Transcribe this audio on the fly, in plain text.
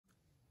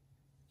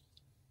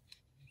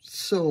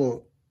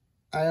So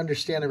I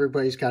understand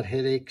everybody's got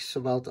headaches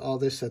about all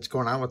this that's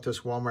going on with this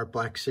Walmart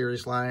Black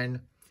Series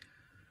line.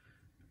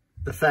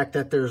 The fact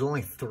that there's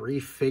only 3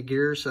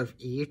 figures of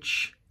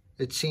each,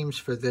 it seems,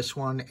 for this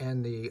one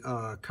and the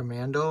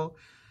Commando.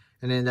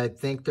 And then I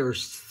think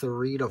there's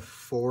 3 to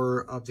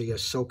 4 of the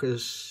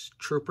Ahsoka's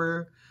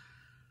Trooper.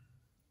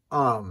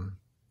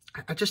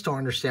 I just don't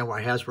understand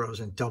why Hasbro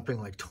isn't dumping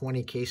like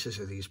 20 cases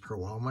of these per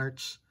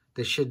Walmarts.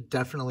 They should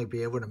definitely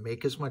be able to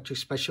make as much,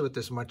 especially with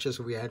as much as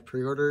we had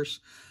pre-orders.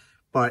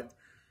 But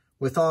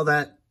with all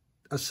that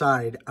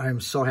aside, I'm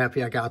so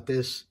happy I got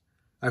this.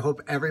 I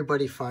hope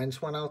everybody finds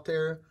one out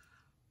there.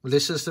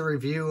 This is the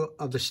review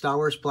of the Star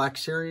Wars Black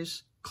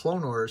Series,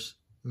 Clone Wars,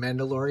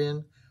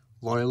 Mandalorian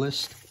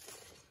Loyalist.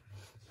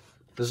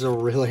 This is a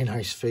really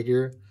nice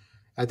figure.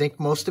 I think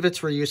most of it's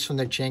reused from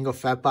the Jango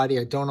Fett body.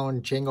 I don't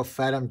own Jango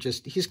Fett.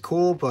 He's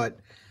cool, but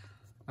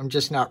I'm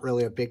just not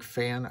really a big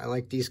fan. I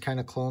like these kind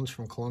of clones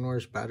from Clone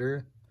Wars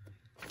better.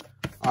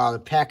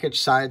 The package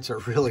sides are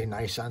really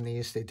nice on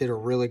these. They did a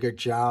really good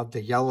job.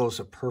 The yellow is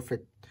a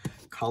perfect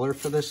color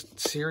for this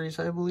series,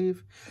 I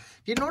believe.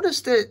 You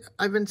notice that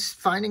I've been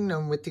finding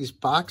them with these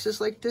boxes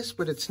like this,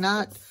 but it's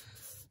not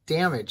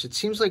damaged. It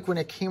seems like when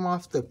it came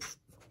off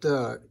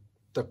the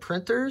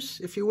printers,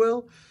 if you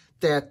will,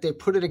 that they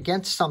put it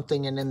against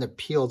something and then it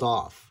peeled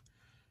off.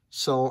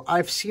 So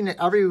I've seen it.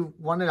 Every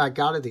one that I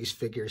got of these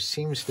figures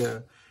seems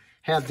to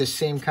have the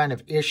same kind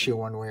of issue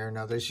one way or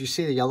another. As you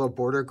see, the yellow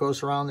border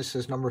goes around. This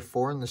is number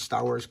 4 in the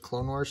Star Wars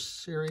Clone Wars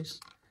series.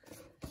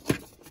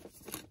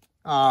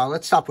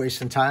 Let's stop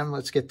wasting time.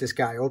 Let's get this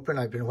guy open.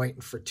 I've been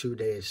waiting for 2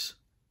 days.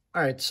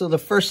 All right, so the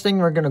first thing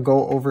we're going to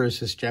go over is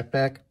his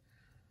jetpack.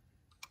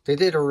 They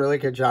did a really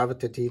good job with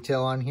the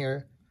detail on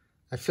here.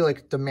 I feel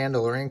like the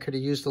Mandalorian could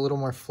have used a little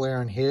more flair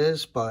on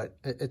his, but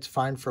it's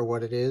fine for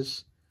what it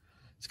is.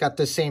 It's got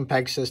the same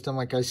peg system.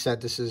 Like I said,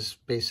 this is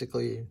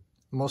basically,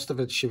 most of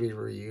it should be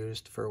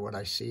reused for what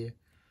I see.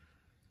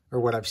 Or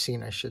what I've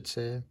seen, I should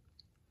say.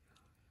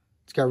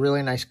 It's got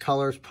really nice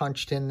colors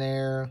punched in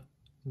there.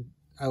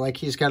 I like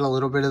he's got a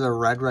little bit of the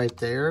red right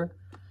there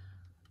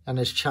on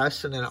his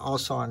chest and then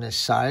also on his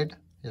side.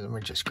 Here, let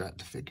me just grab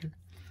the figure.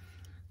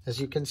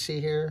 As you can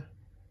see here,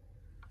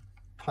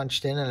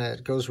 punched in, and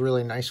it goes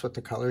really nice with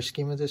the color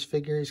scheme of this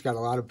figure. He's got a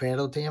lot of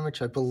battle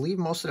damage. I believe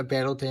most of the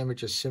battle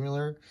damage is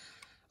similar.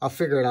 I'll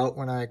figure it out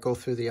when I go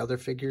through the other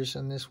figures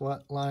in this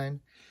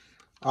line.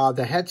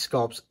 The head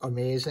sculpt's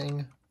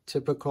amazing.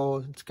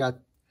 Typical. It's got...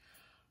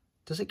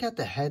 Does it got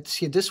the head?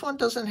 See, this one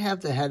doesn't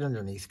have the head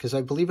underneath because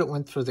I believe it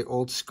went through the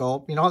old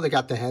sculpt. You know how they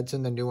got the heads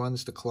in the new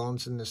ones, the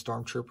clones and the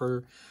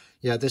Stormtrooper?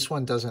 Yeah, this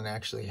one doesn't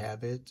actually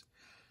have it.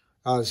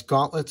 His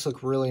gauntlets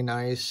look really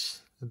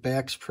nice. The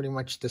back's pretty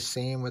much the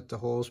same with the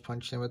holes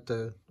punched in with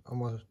the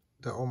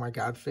oh my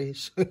god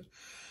face.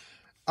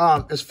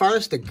 As far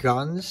as the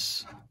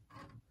guns,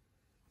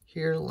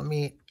 here, let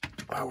me,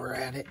 while we're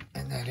at it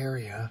in that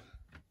area,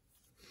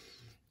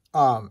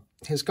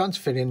 his guns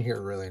fit in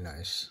here really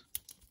nice.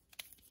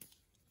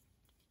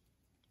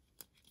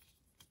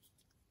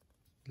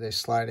 They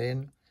slide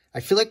in. I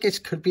feel like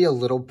it could be a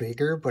little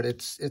bigger, but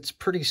it's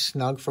pretty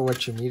snug for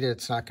what you need.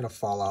 It's not going to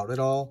fall out at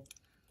all.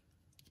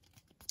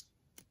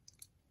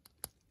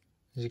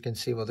 As you can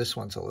see, well, this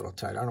one's a little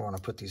tight. I don't want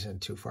to put these in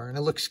too far. And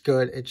it looks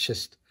good. It's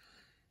just,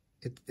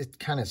 it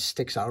kind of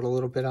sticks out a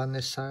little bit on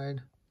this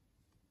side.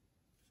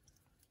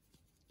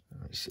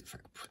 Let me see if I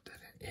can put that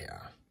in. Yeah.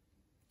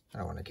 I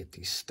don't want to get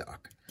these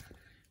stuck.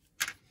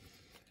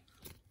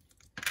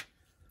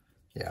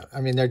 Yeah,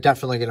 I mean, they're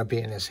definitely going to be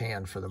in his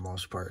hand for the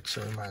most part,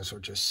 so we might as well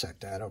just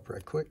set that up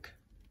right quick.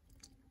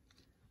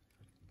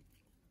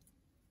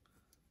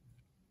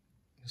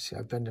 You see,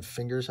 I bend the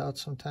fingers out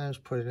sometimes,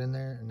 put it in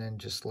there, and then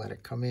just let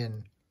it come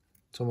in.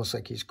 It's almost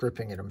like he's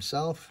gripping it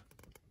himself.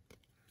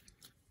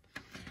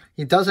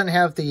 He doesn't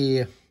have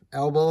the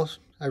elbows.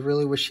 I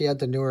really wish he had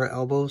the newer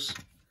elbows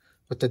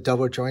with the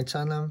double joints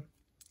on them.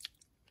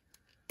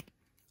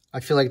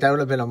 I feel like that would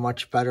have been a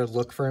much better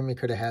look for him. He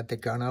could have had the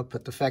gun up,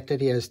 but the fact that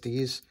he has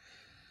these...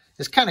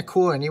 It's kind of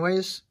cool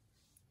anyways,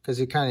 because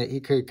he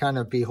could kind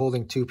of be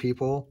holding 2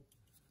 people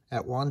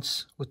at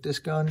once with this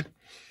gun.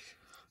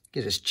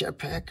 Get his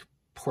jetpack,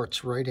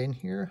 ports right in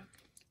here.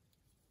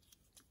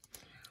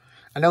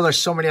 I know there's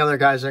so many other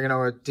guys that are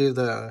going to do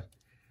the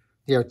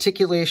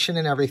articulation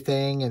and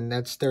everything, and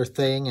that's their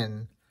thing,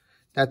 and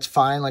that's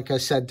fine. Like I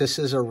said, this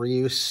is a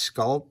reuse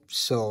sculpt,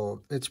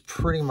 so it's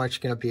pretty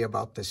much going to be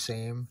about the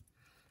same.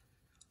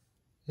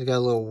 You got a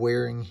little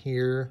wearing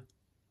here.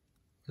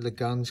 The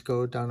guns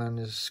go down on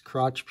his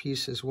crotch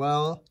piece as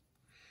well.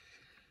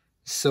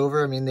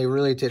 Silver, I mean, they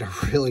really did a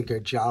really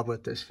good job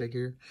with this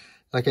figure.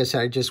 Like I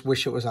said, I just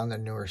wish it was on the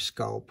newer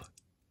sculpt.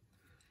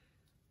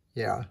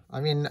 Yeah, I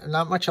mean,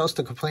 not much else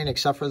to complain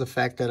except for the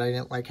fact that I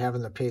didn't like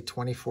having to pay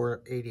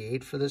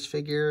 $24.88 for this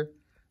figure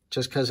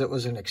just because it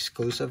was an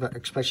exclusive,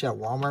 especially at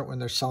Walmart when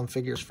they're selling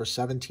figures for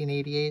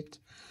 $17.88.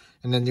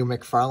 And the new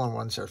McFarlane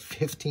ones are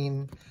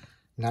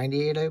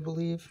 $15.98, I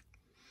believe.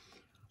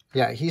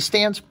 Yeah, he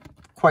stands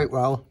quite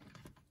well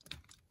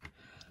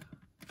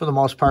for the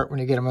most part when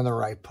you get him in the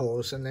right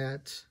pose and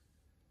that.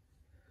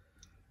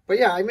 But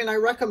yeah, I mean, I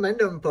recommend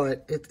them,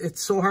 but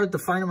it's so hard to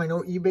find them. I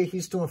know eBay,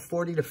 he's doing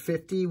 40 to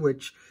 50,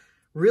 which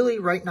really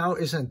right now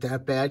isn't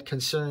that bad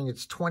considering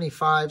it's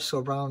 25, so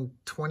around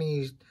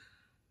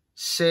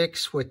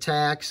 26 with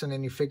tax, and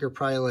then you figure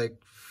probably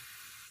like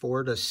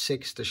 4 to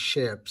 6 to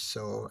ship.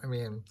 So, I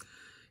mean,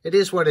 it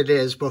is what it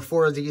is.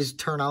 Before these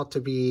turn out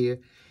to be, you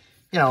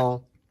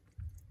know,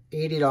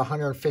 $80 to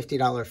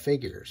 $150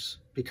 figures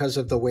because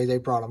of the way they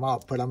brought them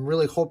out. But I'm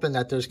really hoping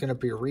that there's going to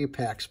be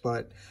repacks.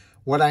 But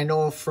what I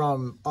know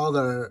from all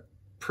the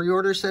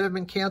pre-orders that have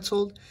been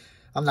canceled,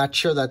 I'm not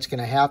sure that's going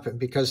to happen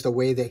because the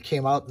way they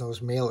came out in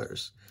those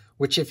mailers.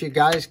 Which if you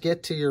guys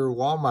get to your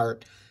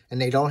Walmart and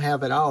they don't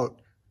have it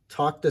out,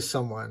 talk to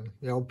someone,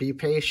 you know, be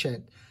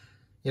patient,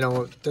 you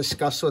know,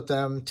 discuss with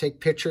them, take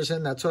pictures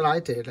in. That's what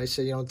I did. I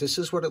said, you know, this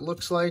is what it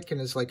looks like.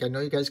 And it's like, I know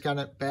you guys got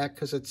it back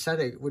because it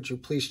said it. Would you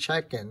please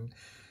check? And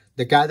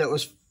the guy that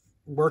was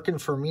working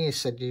for me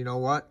said, you know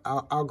what,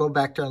 I'll go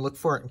back there and look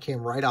for it, and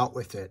came right out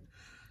with it.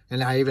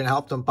 And I even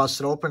helped them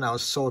bust it open. I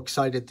was so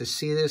excited to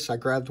see this. I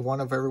grabbed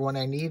one of everyone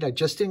I need. I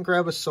just didn't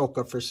grab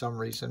Ahsoka for some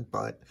reason,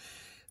 but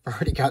I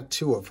already got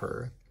 2 of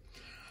her.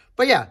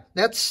 But yeah,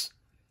 that's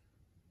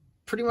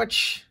pretty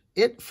much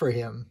it for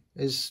him,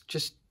 is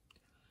just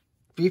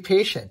be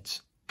patient.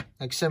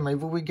 Like I said,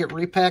 maybe we get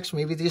repacks.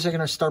 Maybe these are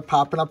going to start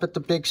popping up at the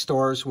big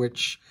stores,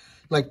 which,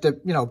 like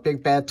the, you know,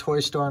 Big Bad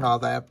Toy Store and all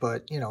that.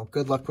 But, you know,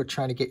 good luck with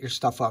trying to get your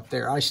stuff up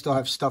there. I still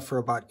have stuff for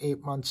about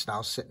 8 months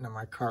now sitting in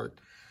my cart.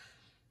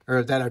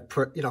 Or that I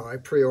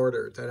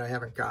pre-ordered that I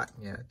haven't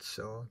gotten yet.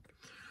 So,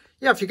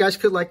 yeah, if you guys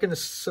could like and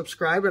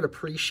subscribe, I'd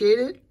appreciate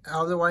it.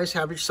 Otherwise,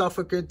 have yourself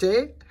a good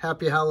day.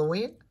 Happy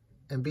Halloween,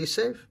 and be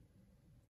safe.